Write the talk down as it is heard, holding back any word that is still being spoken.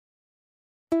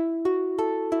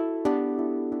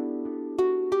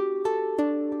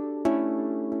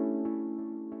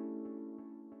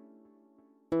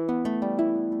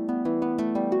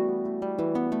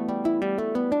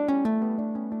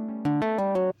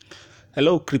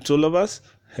Hello, crypto lovers.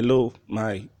 Hello,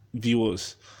 my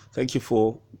viewers. Thank you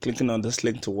for clicking on this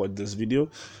link to watch this video.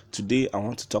 Today, I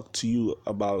want to talk to you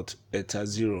about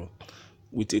Etherzero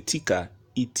with a ticker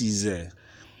Etherzero.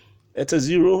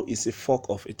 Etherzero is a fork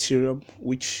of Ethereum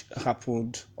which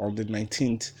happened on the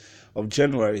 19th of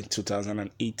January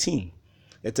 2018.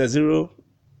 Etherzero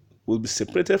will be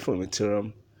separated from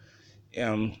Ethereum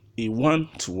a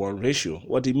 1-to-1 ratio.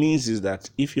 What it means is that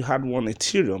if you had one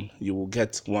Ethereum, you will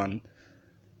get one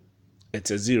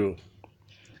Etherzero.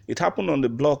 It happened on the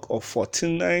block of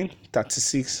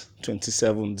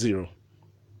 49,36,27,0.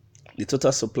 The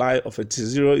total supply of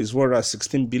Etherzero is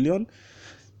 116 billion,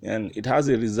 and it has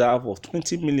a reserve of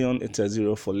 20 million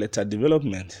Etherzero for later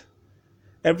development.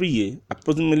 Every year,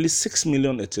 approximately 6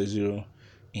 million Etherzero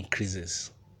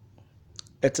increases.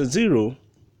 Etherzero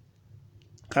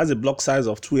has a block size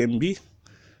of 2 MB,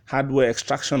 hardware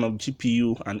extraction of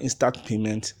GPU, and instant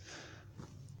payment.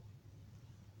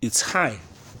 It's high.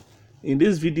 In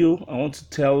this video, I want to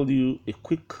tell you a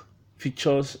quick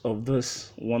features of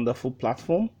this wonderful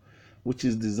platform, which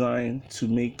is designed to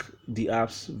make the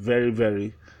apps very,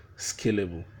 very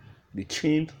scalable. The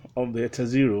chain of the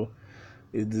Etherzero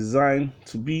is designed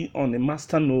to be on a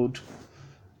masternode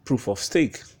proof of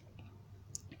stake.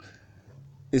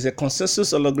 It's a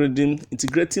consensus algorithm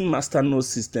integrating masternode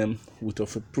system with a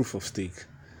proof of stake.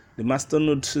 The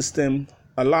masternode system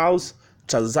allows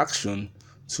transaction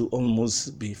to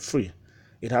almost be free.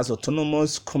 It has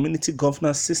autonomous community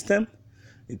governance system.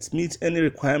 It meets any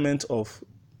requirement of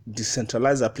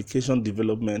decentralized application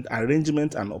development,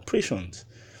 arrangement, and operations.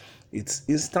 Its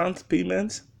instant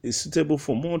payment is suitable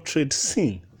for more trade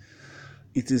scene.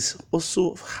 It is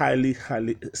also highly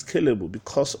scalable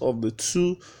because of the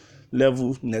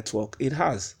two-level network it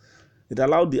has. It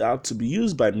allowed the app to be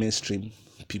used by mainstream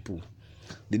people.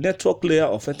 The network layer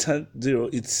of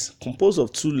Etherzero is composed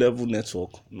of two-level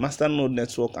network, masternode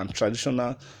network and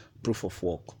traditional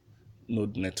proof-of-work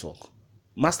node network.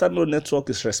 Masternode network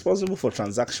is responsible for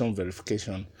transaction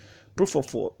verification.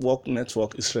 Proof-of-work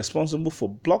network is responsible for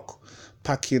block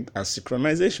packing and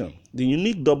synchronization. The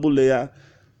unique double-layer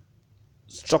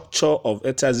structure of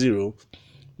Etherzero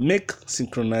make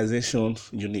synchronization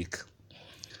unique.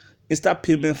 Instant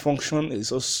payment function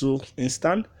is also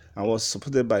instant and was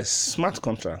supported by smart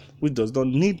contract, which does not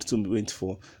need to wait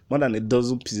for more than a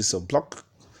dozen pieces of block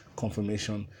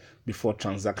confirmation before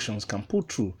transactions can pull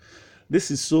through.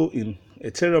 This is so in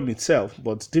Ethereum itself,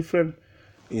 but different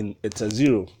in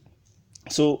Etherzero.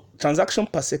 So transaction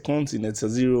per second in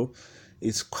Etherzero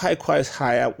is quite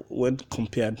higher when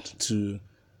compared to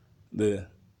the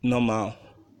normal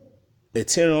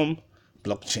Ethereum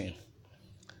blockchain.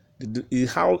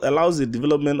 It allows the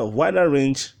development of wider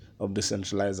range of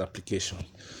decentralized application.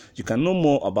 You can know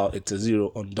more about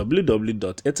Etherzero on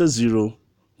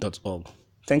www.etherzero.org.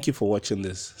 Thank you for watching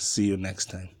this. See you next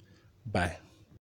time. Bye.